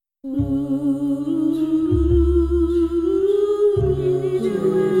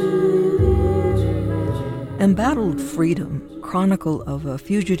Embattled Freedom, Chronicle of a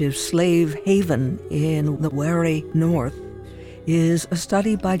Fugitive Slave Haven in the Wary North, is a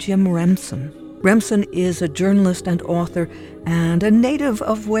study by Jim Remsen. Remsen is a journalist and author and a native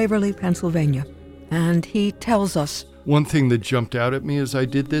of Waverly, Pennsylvania, and he tells us. One thing that jumped out at me as I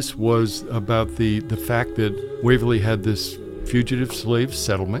did this was about the fact that Waverly had this fugitive slave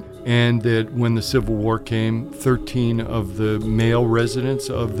settlement, and that when the Civil War came, 13 of the male residents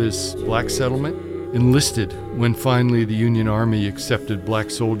of this black settlement enlisted when finally the Union Army accepted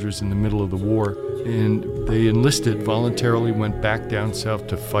black soldiers in the middle of the war. And they enlisted voluntarily, went back down south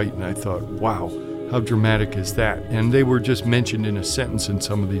to fight. And I thought, wow, how dramatic is that? And they were just mentioned in a sentence in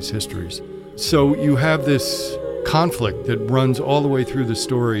some of these histories. So you have this conflict that runs all the way through the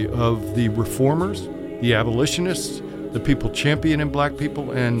story of the reformers, the abolitionists, the people championing black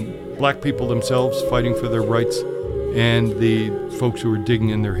people, and black people themselves fighting for their rights, and the folks who are digging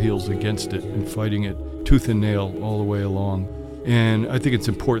in their heels against it and fighting it tooth and nail all the way along. And I think it's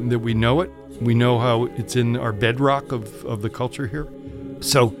important that we know it. We know how it's in our bedrock of the culture here.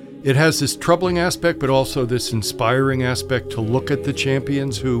 So it has this troubling aspect, but also this inspiring aspect to look at the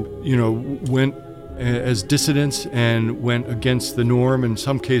champions who, went as dissidents and went against the norm. In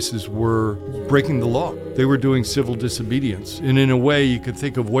some cases were breaking the law. They were doing civil disobedience. And in a way, you could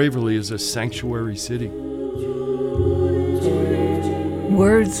think of Waverly as a sanctuary city.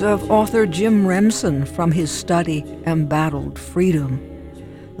 Words of author Jim Remsen from his study, Embattled Freedom.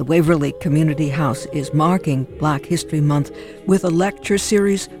 The Waverly Community House is marking Black History Month with a lecture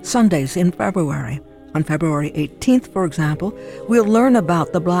series Sundays in February. On February 18th, for example, we'll learn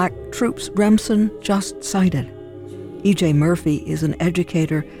about the black troops Remsen just cited. E.J. Murphy is an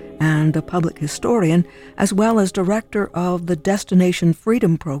educator and a public historian, as well as director of the Destination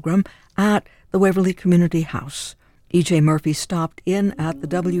Freedom Program at the Waverly Community House. E.J. Murphy stopped in at the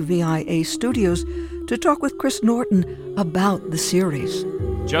WVIA studios to talk with Chris Norton about the series.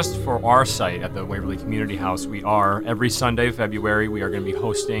 Just for our site at the Waverly Community House, every Sunday of February, we are going to be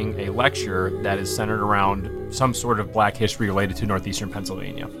hosting a lecture that is centered around some sort of black history related to northeastern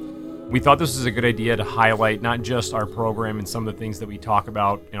Pennsylvania. We thought this was a good idea to highlight not just our program and some of the things that we talk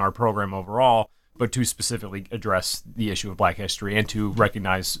about in our program overall, but to specifically address the issue of black history and to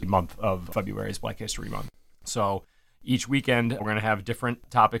recognize the month of February as Black History Month. So each weekend, we're going to have different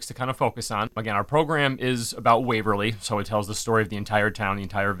topics to kind of focus on. Again, our program is about Waverly, so it tells the story of the entire town, the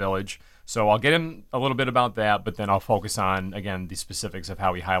entire village. So I'll get in a little bit about that, but then I'll focus on, again, the specifics of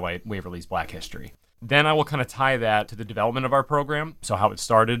how we highlight Waverly's Black history. Then I will kind of tie that to the development of our program, so how it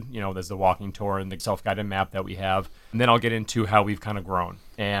started, there's the walking tour and the self-guided map that we have. And then I'll get into how we've kind of grown.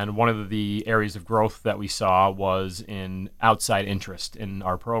 And one of the areas of growth that we saw was in outside interest in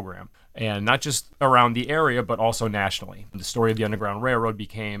our program. And not just around the area, but also nationally. The story of the Underground Railroad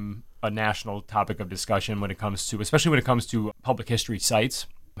became a national topic of discussion especially when it comes to public history sites.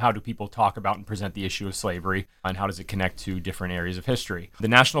 How do people talk about and present the issue of slavery, and how does it connect to different areas of history? The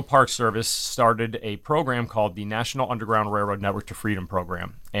National Park Service started a program called the National Underground Railroad Network to Freedom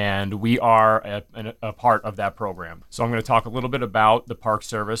Program, and we are a part of that program. So I'm going to talk a little bit about the Park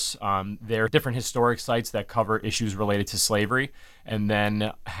Service. There are different historic sites that cover issues related to slavery, and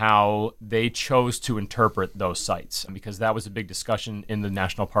then how they chose to interpret those sites. Because that was a big discussion in the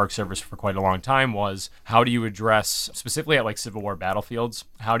National Park Service for quite a long time, was how do you address, specifically at Civil War battlefields,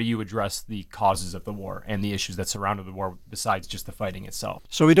 how do you address the causes of the war and the issues that surrounded the war besides just the fighting itself?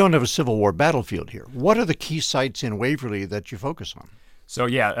 So we don't have a Civil War battlefield here. What are the key sites in Waverly that you focus on? So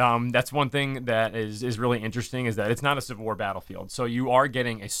that's one thing that is really interesting, is that it's not a Civil War battlefield. So you are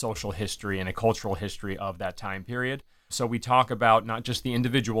getting a social history and a cultural history of that time period. So we talk about not just the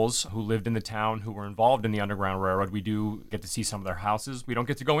individuals who lived in the town who were involved in the Underground Railroad. We do get to see some of their houses. We don't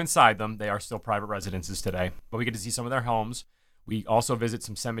get to go inside them. They are still private residences today, but we get to see some of their homes. We also visit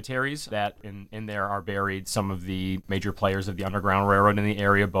some cemeteries that in there are buried some of the major players of the Underground Railroad in the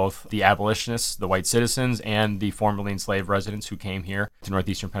area, both the abolitionists, the white citizens, and the formerly enslaved residents who came here to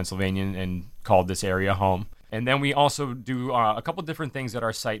northeastern Pennsylvania and called this area home. And then we also do a couple different things at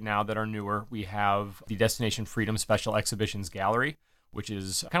our site now that are newer. We have the Destination Freedom Special Exhibitions Gallery, which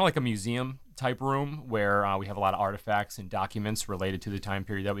is kind of like a museum type room where we have a lot of artifacts and documents related to the time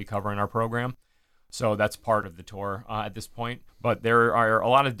period that we cover in our program. So that's part of the tour at this point. But there are a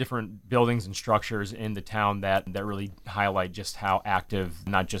lot of different buildings and structures in the town that really highlight just how active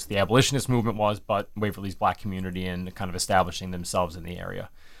not just the abolitionist movement was, but Waverly's black community and kind of establishing themselves in the area.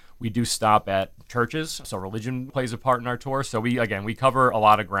 We do stop at churches, so religion plays a part in our tour. So we cover a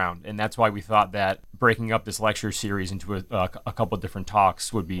lot of ground, and that's why we thought that breaking up this lecture series into a couple of different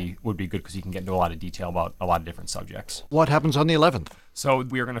talks would be good, because you can get into a lot of detail about a lot of different subjects. What happens on the 11th? So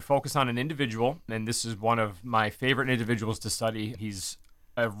we are going to focus on an individual, and this is one of my favorite individuals to study. He's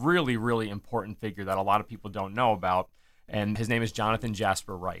a really, really important figure that a lot of people don't know about, and his name is Jonathan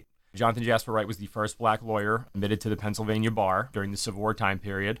Jasper Wright. Jonathan Jasper Wright was the first black lawyer admitted to the Pennsylvania bar during the Civil War time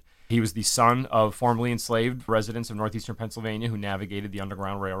period. He was the son of formerly enslaved residents of northeastern Pennsylvania who navigated the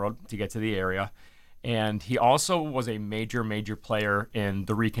Underground Railroad to get to the area. And he also was a major, major player in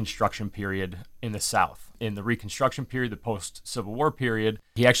the Reconstruction period in the South. In the Reconstruction period, the post-Civil War period,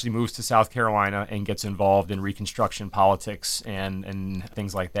 he actually moves to South Carolina and gets involved in Reconstruction politics and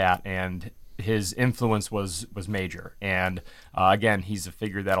things like that. And his influence was major. And again, he's a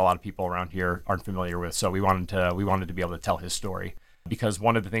figure that a lot of people around here aren't familiar with. So we wanted to be able to tell his story, because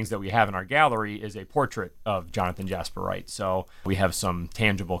one of the things that we have in our gallery is a portrait of Jonathan Jasper Wright. So we have some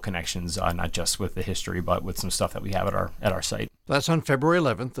tangible connections, not just with the history, but with some stuff that we have at our site. That's on February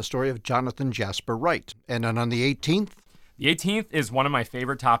 11th, the story of Jonathan Jasper Wright. And then on the 18th? The 18th is one of my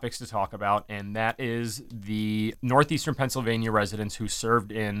favorite topics to talk about, and that is the northeastern Pennsylvania residents who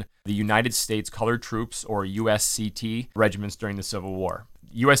served in the United States Colored Troops, or USCT, regiments during the Civil War.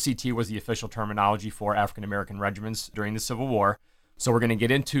 USCT was the official terminology for African American regiments during the Civil War. So we're going to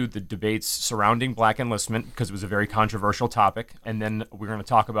get into the debates surrounding black enlistment, because it was a very controversial topic, and then we're going to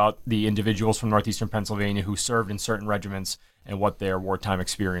talk about the individuals from northeastern Pennsylvania who served in certain regiments and what their wartime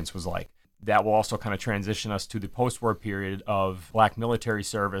experience was like. That will also kind of transition us to the post-war period of black military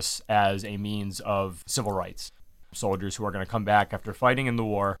service as a means of civil rights. Soldiers who are going to come back after fighting in the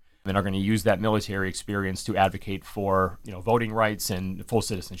war and are going to use that military experience to advocate for, voting rights and full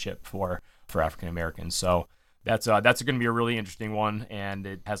citizenship for African Americans. So that's going to be a really interesting one, and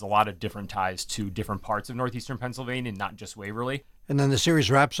it has a lot of different ties to different parts of northeastern Pennsylvania, not just Waverly. And then the series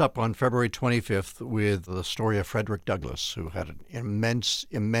wraps up on February 25th with the story of Frederick Douglass, who had an immense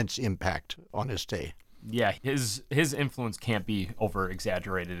impact on his day. Yeah, his influence can't be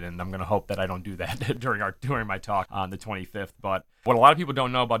over-exaggerated, and I'm going to hope that I don't do that during my talk on the 25th. But what a lot of people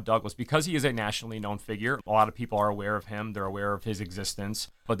don't know about Douglass, because he is a nationally known figure, a lot of people are aware of him, they're aware of his existence,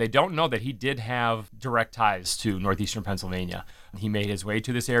 but they don't know that he did have direct ties to northeastern Pennsylvania. He made his way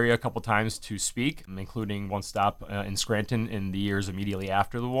to this area a couple times to speak, including one stop in Scranton in the years immediately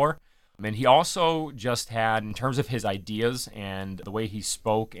after the war. And he also just had, in terms of his ideas and the way he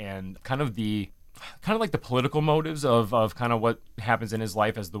spoke and kind of like the political motives of kind of what happens in his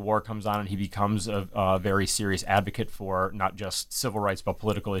life as the war comes on and he becomes a very serious advocate for not just civil rights, but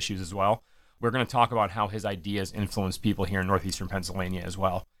political issues as well. We're going to talk about how his ideas influence people here in northeastern Pennsylvania as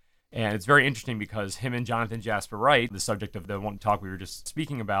well. And it's very interesting because him and Jonathan Jasper Wright, the subject of the one talk we were just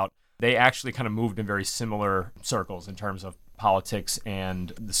speaking about, they actually kind of moved in very similar circles in terms of politics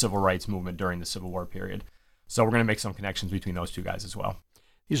and the civil rights movement during the Civil War period. So we're going to make some connections between those two guys as well.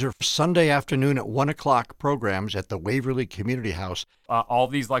 These are Sunday afternoon at 1 o'clock programs at the Waverly Community House. All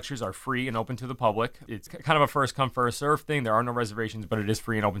of these lectures are free and open to the public. It's kind of a first-come, first-served thing. There are no reservations, but it is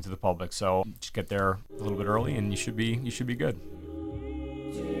free and open to the public. So just get there a little bit early, and you should be good.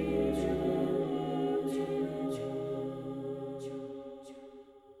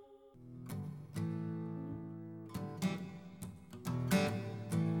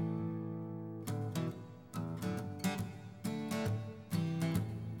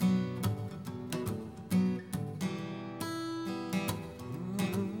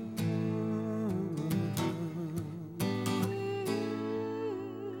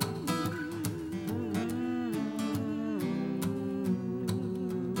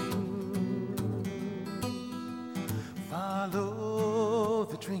 Follow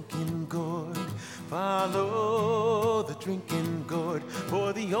the drinking gourd, follow the drinking gourd,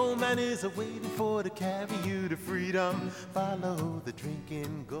 for the old man is a-waiting for to carry you to freedom. Follow the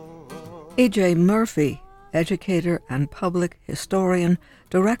drinking gourd. A.J. Murphy, educator and public historian,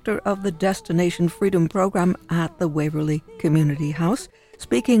 director of the Destination Freedom Program at the Waverly Community House,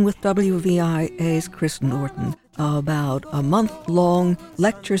 speaking with WVIA's Chris Norton about a month-long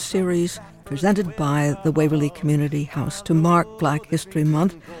lecture series presented by the Waverly Community House to mark Black History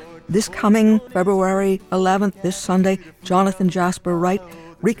Month. This coming February 11th, this Sunday, Jonathan Jasper Wright,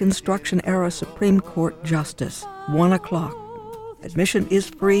 Reconstruction-era Supreme Court Justice, 1 o'clock. Admission is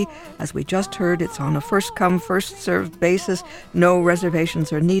free. As we just heard, it's on a first-come, first-served basis. No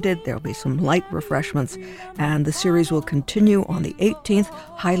reservations are needed. There'll be some light refreshments. And the series will continue on the 18th,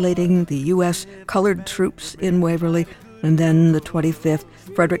 highlighting the U.S. Colored Troops in Waverly. And then the 25th,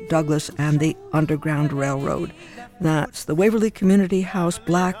 Frederick Douglass and the Underground Railroad. That's the Waverly Community House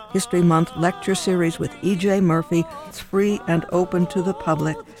Black History Month lecture series with E.J. Murphy. It's free and open to the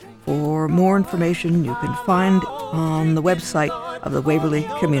public. For more information, you can find on the website of the Waverly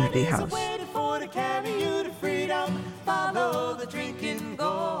Community House.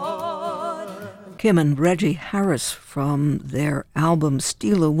 Kim and Reggie Harris from their album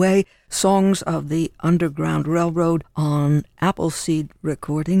Steal Away, Songs of the Underground Railroad on Appleseed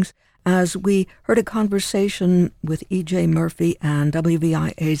Recordings, as we heard a conversation with E.J. Murphy and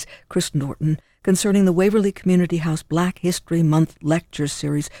WVIA's Chris Norton concerning the Waverly Community House Black History Month lecture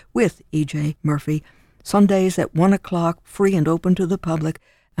series with E.J. Murphy. Sundays at 1 o'clock, free and open to the public,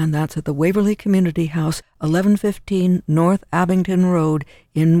 and that's at the Waverly Community House, 1115 North Abington Road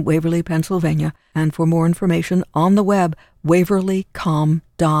in Waverly, Pennsylvania. And for more information on the web,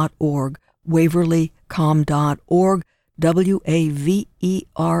 waverlycom.org, waverlycom.org, WAVERLY,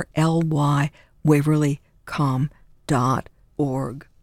 waverlycom.org.